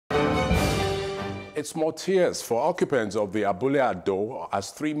It's more tears for occupants of the Abule Ado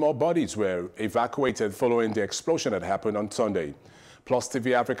as 3 more bodies were evacuated following the explosion that happened on Sunday. Plus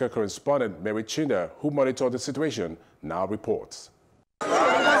TV Africa correspondent Mary Chinda, who monitored the situation, now reports.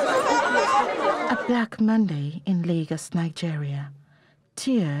 A Black Monday in Lagos, Nigeria.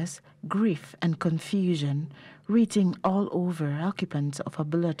 Tears, grief and confusion written all over occupants of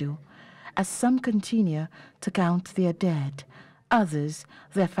Abule Ado as some continue to count their dead, others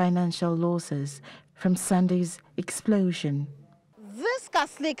their financial losses from Sunday's explosion. This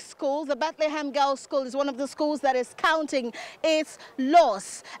Catholic school, the Bethlehem Girls' School, is one of the schools that is counting its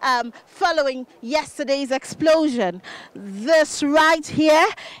loss following yesterday's explosion. This right here,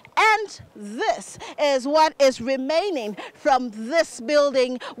 and this is what is remaining from this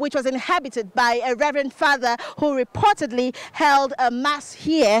building, which was inhabited by a Reverend Father who reportedly held a mass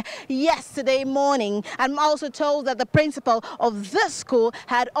here yesterday morning. I'm also told that the principal of this school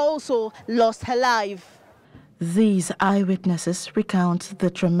had also lost her life. These eyewitnesses recount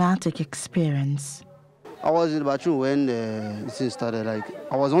the traumatic experience. I was in the bathroom when the thing started. Like,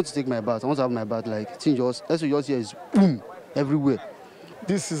 I was want to take my bath. I want to have my bath. Like, thing just, that's what you just hear is boom everywhere.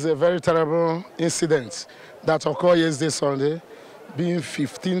 This is a very terrible incident that occurred yesterday, Sunday, being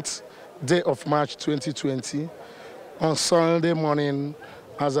 15th day of March 2020. On Sunday morning,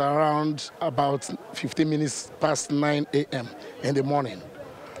 as around about 15 minutes past 9 a.m. in the morning.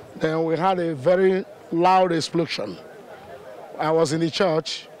 Then we had a very loud explosion. I was in the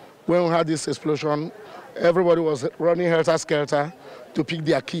church when we had this explosion. Everybody was running helter-skelter to pick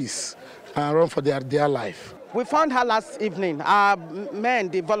their keys and run for their dear life. We found her last evening. Our men,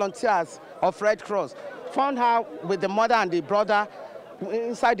 the volunteers of Red Cross, found her with the mother and the brother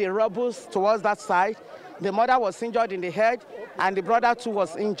inside the rubble towards that side. The mother was injured in the head and the brother too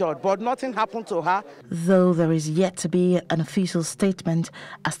was injured, but nothing happened to her. Though there is yet to be an official statement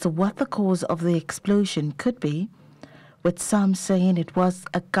as to what the cause of the explosion could be, with some saying it was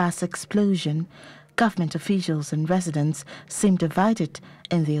a gas explosion, government officials and residents seem divided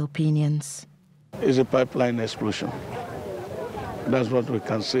in their opinions. It's a pipeline explosion. That's what we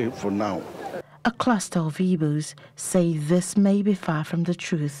can say for now. A cluster of Igbos say this may be far from the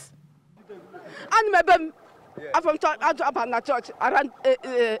truth. I'm from church around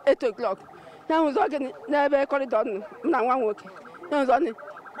 8 o'clock. Now was talking never corridor. Now one work. Now was on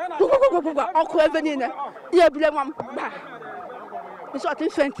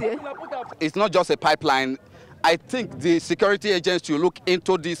It's not just a pipeline. I think the security agents should look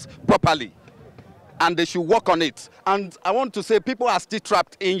into this properly and they should work on it. And I want to say people are still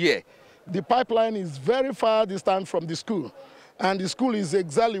trapped in here. The pipeline is very far distant from the school. And the school is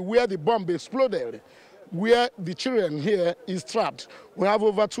exactly where the bomb exploded, where the children here is trapped. We have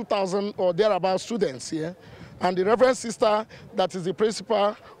over 2,000 or thereabouts students here. And the Reverend Sister, that is the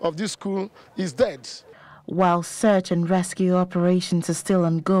principal of this school, is dead. While search and rescue operations are still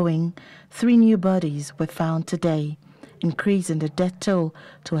ongoing, 3 new bodies were found today, increasing the death toll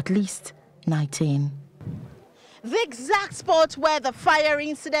to at least 19. The exact spot where the fire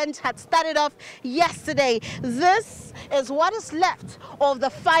incident had started off yesterday. This is what is left of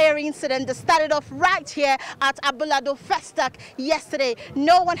the fire incident that started off right here at Abule Ado Festac yesterday.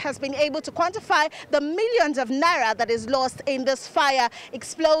 No one has been able to quantify the millions of naira that is lost in this fire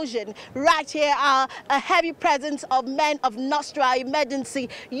explosion. Right here are a heavy presence of men of Nostra emergency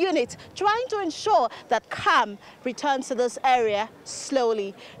unit trying to ensure that calm returns to this area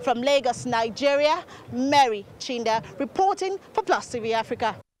slowly. From Lagos, Nigeria, Mary Chinda reporting for Plus TV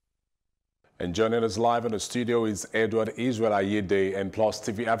Africa. And joining us live in the studio is Edward Israel Ayede and Plus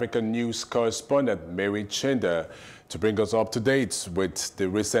TV Africa news correspondent Mary Chinda to bring us up to date with the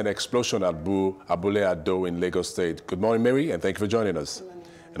recent explosion at Abule Ado in Lagos State. Good morning, Mary, and thank you for joining us.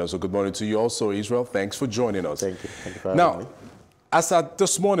 And also good morning to you also, Israel. Thanks for joining us. Thank you. Thank you for having me. Now, as at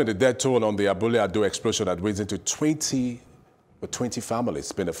this morning, the death toll on the Abule Ado explosion had risen to 20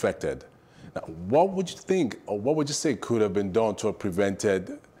 families been affected. Now, what would you think, or what would you say could have been done to have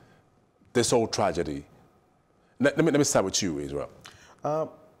prevented this whole tragedy? Let me start with you, Israel.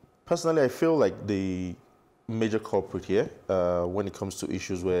 Personally, I feel like the major culprit here, when it comes to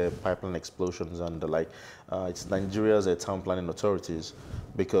issues where pipeline explosions and the like, it's Nigeria's town planning authorities,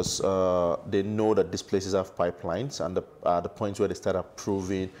 because they know that these places have pipelines, and the point where they start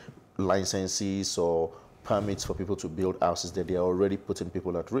approving licenses or permits for people to build houses that they are already putting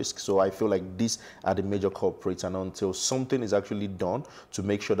people at risk. So I feel like these are the major culprits, and until something is actually done to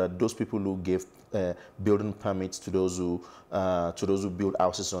make sure that those people who gave building permits to those who build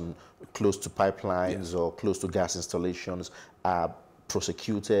houses on close to pipelines or close to gas installations are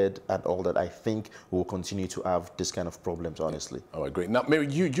prosecuted and all that, I think we'll continue to have this kind of problems, honestly. All right, great. Now, Mary,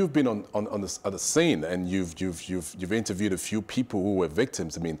 you've been on the scene, and you've interviewed a few people who were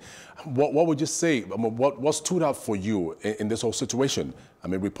victims. I mean, what would you say? I mean, what stood out for you in this whole situation? I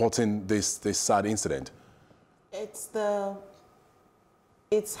mean, reporting this sad incident. It's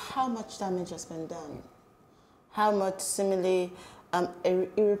how much damage has been done, how much similarly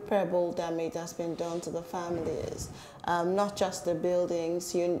irreparable damage has been done to the families. Not just the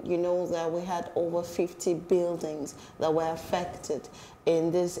buildings, you know that we had over 50 buildings that were affected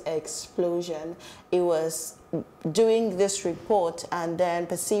in this explosion. It was doing this report and then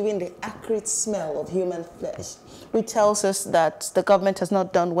perceiving the acrid smell of human flesh, which tells us that the government has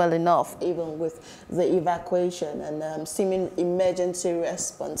not done well enough, even with the evacuation and seeming emergency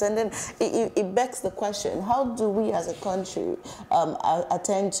response. And then it begs the question, how do we as a country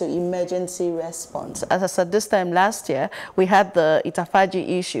attend to emergency response? As I said, this time last year, we had the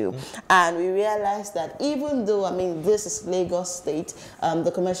Itafaji issue, and we realized that even though, I mean, this is Lagos State,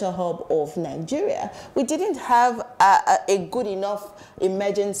 the commercial hub of Nigeria, we didn't have a good enough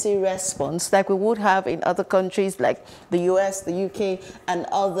emergency response like we would have in other countries like the US, the UK, and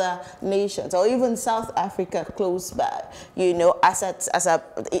other nations, or even South Africa close by. You know, the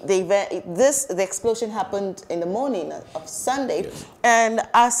explosion happened in the morning of Sunday, yes. And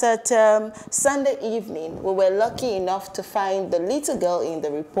as at Sunday evening, we were lucky enough to find the little girl in the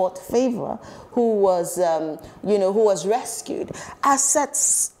report, Favor, who was, who was rescued. As at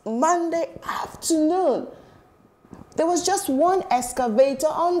Monday afternoon, there was just one excavator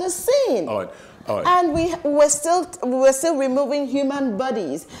on the scene. All right. And we were still removing human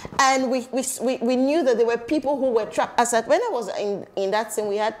bodies, and we knew that there were people who were trapped. As at when I was in that scene,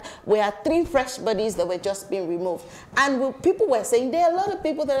 we had 3 fresh bodies that were just being removed, and people were saying there are a lot of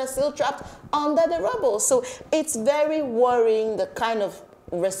people that are still trapped under the rubble. So it's very worrying, the kind of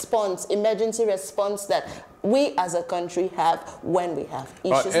response, emergency response that we as a country have when we have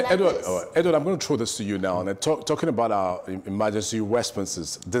issues like this. Edward, I'm going to throw this to you now. And talking about our emergency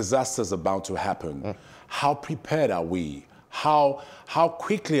responses, disasters are bound to happen. How prepared are we? How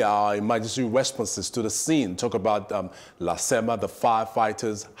quickly are our emergency responses to the scene? Talk about LASEMA, the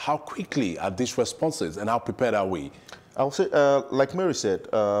firefighters. How quickly are these responses, and how prepared are we? I would say, like Mary said,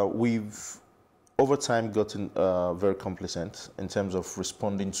 we've over time gotten very complacent in terms of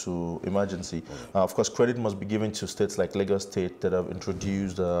responding to emergency. Of course, credit must be given to states like Lagos State that have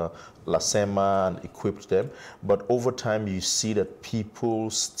introduced LASEMA and equipped them. But over time, you see that people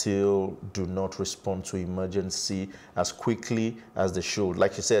still do not respond to emergency as quickly as they should.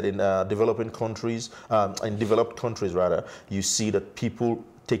 Like you said, in developed countries, you see that people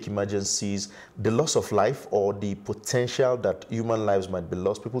take emergencies, the loss of life or the potential that human lives might be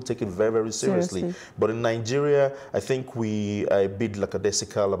lost, people take it very, very seriously. But in Nigeria, I think we are a bit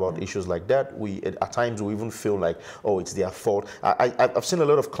lackadaisical about issues like that. At times, we even feel like, oh, it's their fault. I've seen a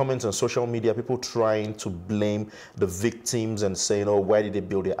lot of comments on social media, people trying to blame the victims and saying, oh, why did they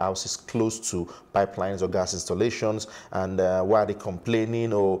build their houses close to pipelines or gas installations? And why are they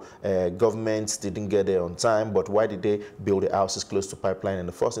complaining? Or governments didn't get there on time, but why did they build their houses close to pipeline in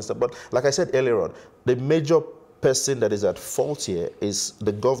the first instance? But like I said earlier on, the major person that is at fault here is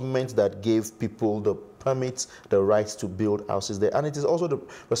the government that gave people the permits, the rights to build houses there. And it is also the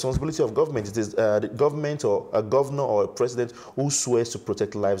responsibility of government. It is the government or a governor or a president who swears to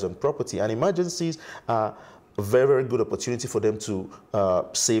protect lives and property. And emergencies are a very, very good opportunity for them to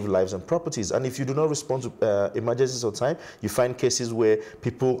save lives and properties. And if you do not respond to emergencies on time, you find cases where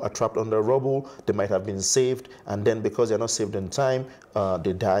people are trapped under rubble, they might have been saved, and then because they're not saved in time,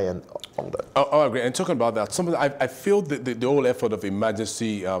 they die and all that. Oh, great. And talking about that, I feel that the whole effort of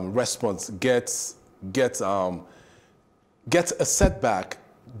emergency response gets a setback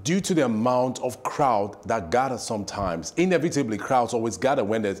due to the amount of crowd that gathers sometimes. Inevitably, crowds always gather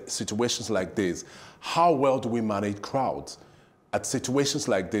when there's situations like this. How well do we manage crowds at situations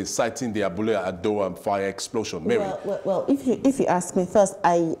like this, citing the Abule Ado fire explosion? Mary? Well, if you ask me first,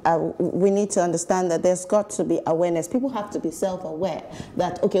 we need to understand that there's got to be awareness. People have to be self-aware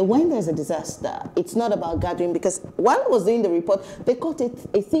that, okay, when there's a disaster, it's not about gathering, because while I was doing the report, they caught a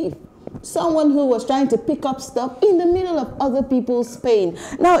thief. Someone who was trying to pick up stuff in the middle of other people's pain.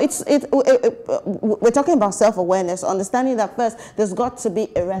 Now, we're talking about self-awareness, understanding that first, there's got to be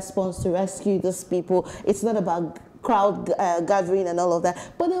a response to rescue these people. It's not about crowd gathering and all of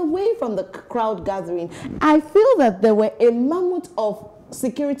that. But away from the crowd gathering, I feel that there were a mammoth of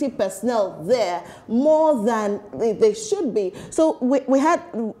security personnel there more than they should be. So we had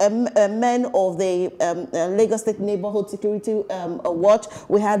men of the Lagos State Neighborhood Security Watch.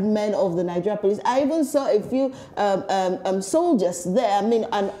 We had men of the Nigeria Police. I even saw a few soldiers there. I mean,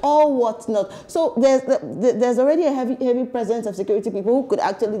 and all whatnot. So there's already a heavy presence of security people who could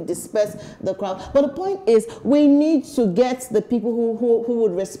actually disperse the crowd. But the point is, we need to get the people who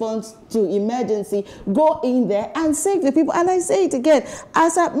would respond to emergency, go in there and save the people. And I say it again,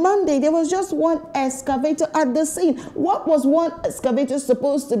 as at Monday, there was just one excavator at the scene. What was one excavator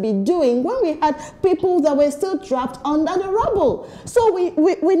supposed to be doing when we had people that were still trapped under the rubble? So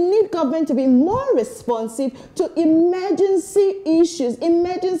we need government to be more responsive to emergency issues,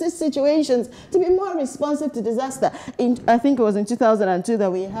 emergency situations, to be more responsive to disaster. I think it was in 2002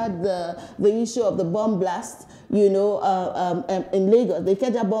 that we had the issue of the bomb blast, you know, in Lagos. They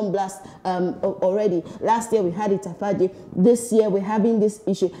catch a bomb blast already. Last year we had it at Faji. This year we're having this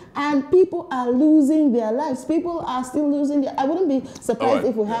issue. And people are losing their lives. People are still losing their... I wouldn't be surprised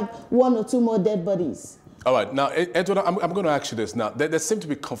if we have 1 or 2 more dead bodies. All right. Now, Edward, I'm going to ask you this. Now, there seem to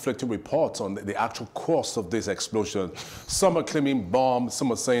be conflicting reports on the actual cause of this explosion. Some are claiming bombs.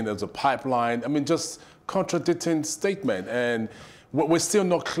 Some are saying there's a pipeline. I mean, just contradicting statement. And we're still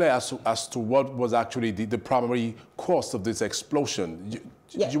not clear as to what was actually the primary cause of this explosion.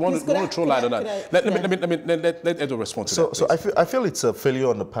 You want to throw light on that? Let Edo respond to that. So I feel it's a failure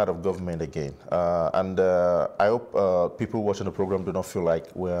on the part of government again. I hope people watching the program do not feel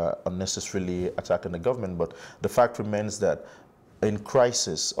like we're unnecessarily attacking the government. But the fact remains that in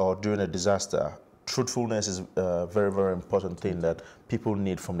crisis or during a disaster, truthfulness is a very, very important thing that people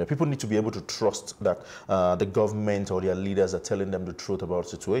need from them. People need to be able to trust that the government or their leaders are telling them the truth about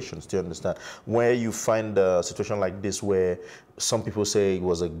situations. Do you understand? Where you find a situation like this where some people say it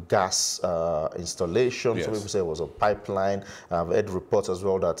was a gas installation, yes. Some people say it was a pipeline. I've heard reports as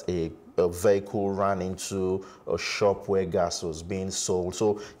well that a vehicle ran into a shop where gas was being sold.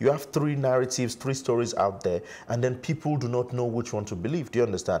 So you have 3 narratives, 3 stories out there, and then people do not know which one to believe. Do you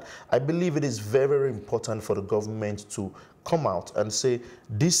understand? I believe it is very, very important for the government to come out and say,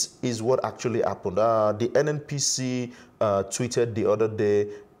 this is what actually happened. The NNPC tweeted the other day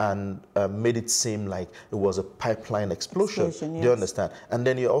and made it seem like it was a pipeline explosion. Yes. Do you understand? And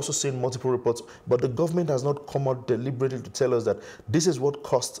then you're also seeing multiple reports, but the government has not come out deliberately to tell us that this is what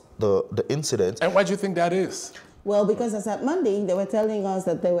caused the incident. And why do you think that is? Well, because as at Monday, they were telling us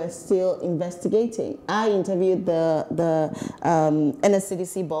that they were still investigating. I interviewed the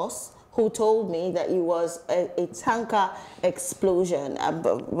NSCDC boss, who told me that it was a tanker explosion,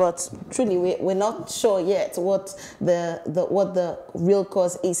 but truly we're not sure yet what the real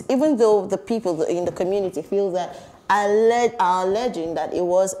cause is. Even though the people in the community feel that are alleging that it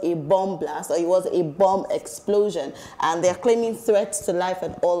was a bomb blast or it was a bomb explosion, and they're claiming threats to life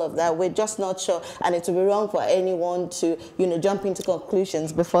and all of that. We're just not sure, and it would be wrong for anyone to, jump into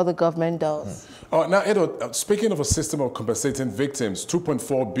conclusions before the government does. Now, Edo, speaking of a system of compensating victims,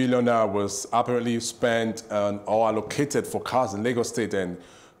 2.4 billion was apparently spent or allocated for cars in Lagos State, and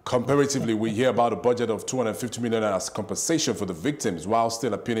comparatively, we hear about a budget of 250 million as compensation for the victims, while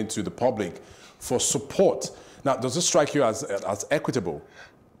still appealing to the public for support. Now, does this strike you as equitable?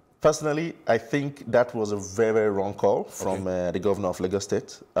 Personally, I think that was a very, very wrong call from the governor of Lagos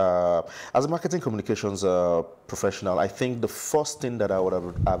State. As a marketing communications professional, I think the first thing that I would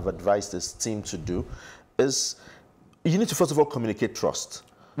have advised this team to do is you need to first of all communicate trust.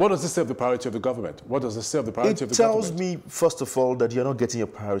 What does this say of the priority of the government? What does this say of the priority of the government? It tells me, first of all, that you're not getting your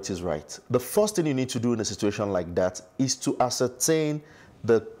priorities right. The first thing you need to do in a situation like that is to ascertain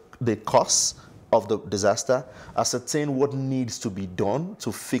the costs of the disaster, ascertain what needs to be done to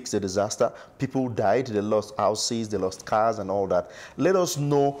fix the disaster. People died, they lost houses, they lost cars and all that. Let us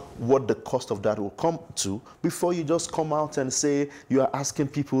know what the cost of that will come to before you just come out and say you are asking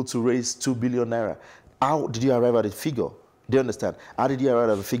people to raise 2 billion naira. How did you arrive at the figure? Do you understand? How did you arrive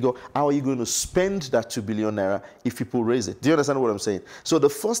at the figure? How are you going to spend that 2 billion naira if people raise it? Do you understand what I'm saying? So the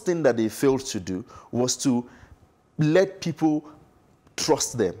first thing that they failed to do was to let people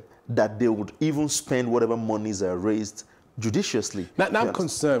trust them, that they would even spend whatever monies are raised judiciously. Now I'm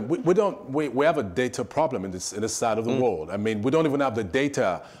concerned. We have a data problem in this side of the world. I mean, we don't even have the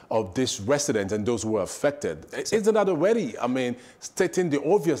data of these residents and those who were affected. Isn't that already, stating the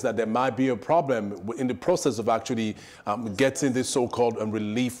obvious that there might be a problem in the process of actually getting this so-called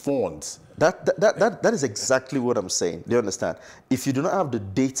relief funds? That is exactly what I'm saying. Do you understand? If you do not have the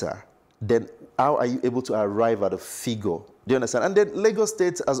data, then how are you able to arrive at a figure? Do you understand? And then Lagos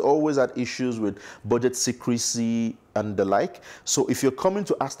State has always had issues with budget secrecy and the like. So if you're coming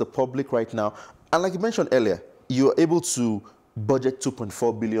to ask the public right now, and like you mentioned earlier, you're able to budget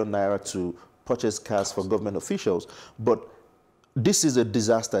 2.4 billion naira to purchase cars for government officials. But this is a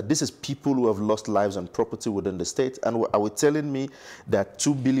disaster. This is people who have lost lives and property within the state. And are we telling me that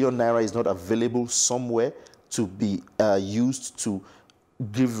 2 billion naira is not available somewhere to be used to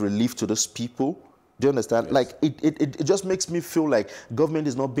give relief to those people? Do you understand? Yes. Like, it just makes me feel like government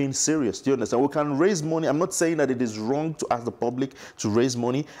is not being serious. Do you understand? We can raise money. I'm not saying that it is wrong to ask the public to raise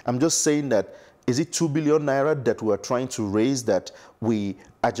money. I'm just saying that, is it 2 billion naira that we are trying to raise that we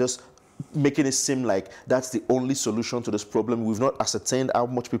are just making it seem like that's the only solution to this problem? We've not ascertained how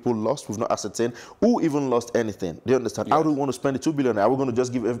much people lost. We've not ascertained who even lost anything. Do you understand? Yes. How do we want to spend the 2 billion naira? Are we going to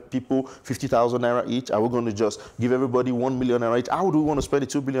just give people 50,000 naira each? Are we going to just give everybody 1 million naira each? How do we want to spend the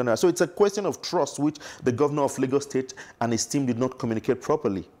 2 billion naira? So it's a question of trust, which the governor of Lagos State and his team did not communicate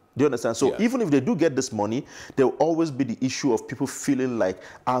properly. Do you understand? So even if they do get this money, there will always be the issue of people feeling like,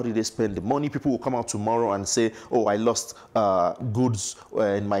 how did they spend the money? People will come out tomorrow and say, oh, I lost goods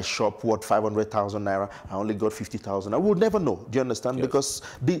in my shop worth 500,000 naira. I only got 50,000. I will never know. Do you understand? Yes. Because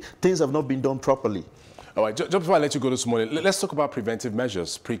the things have not been done properly. All right, just before I let you go this morning, let's talk about preventive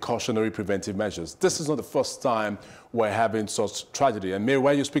measures, precautionary preventive measures. This is not the first time we're having such tragedy. And Mary,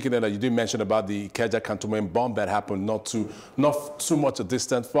 while you're speaking there, you did mention about the Ikeja cantonment bomb that happened not too much a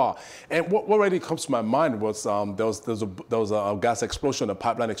distance far. And what really comes to my mind was there was a gas explosion, a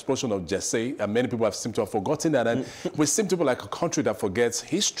pipeline explosion of Jesse, and many people seem to have forgotten that. And we seem to be like a country that forgets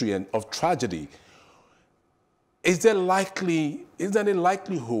history and of tragedy. Is there any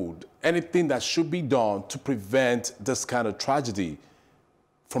likelihood, anything that should be done to prevent this kind of tragedy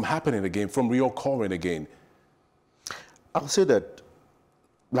from happening again, from reoccurring again? I'll say that,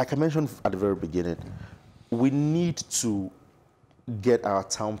 like I mentioned at the very beginning, we need to get our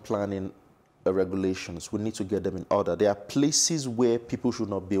town planning regulations. We need to get them in order. There are places where people should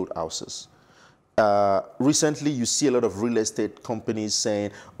not build houses. Recently, you see a lot of real estate companies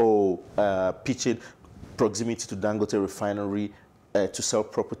saying, oh, pitching proximity to Dangote refinery to sell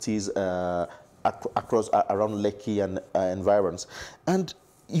properties around Lekki and environs. And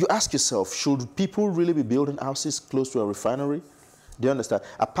you ask yourself, should people really be building houses close to a refinery? Do you understand?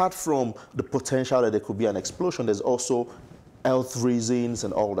 Apart from the potential that there could be an explosion, there's also health reasons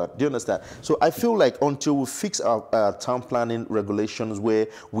and all that. Do you understand? So I feel like until we fix our town planning regulations where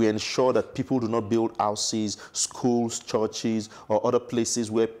we ensure that people do not build houses, schools, churches, or other places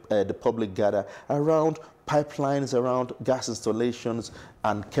where the public gather around pipelines, around gas installations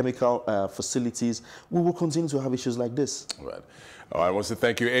and chemical facilities, we will continue to have issues like this. All right. I want to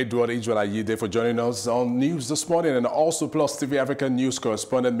thank you, Abule Ado, for joining us on News this morning, and also Plus TV African News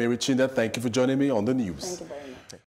correspondent Mary Chinda. Thank you for joining me on the news. Thank you very much.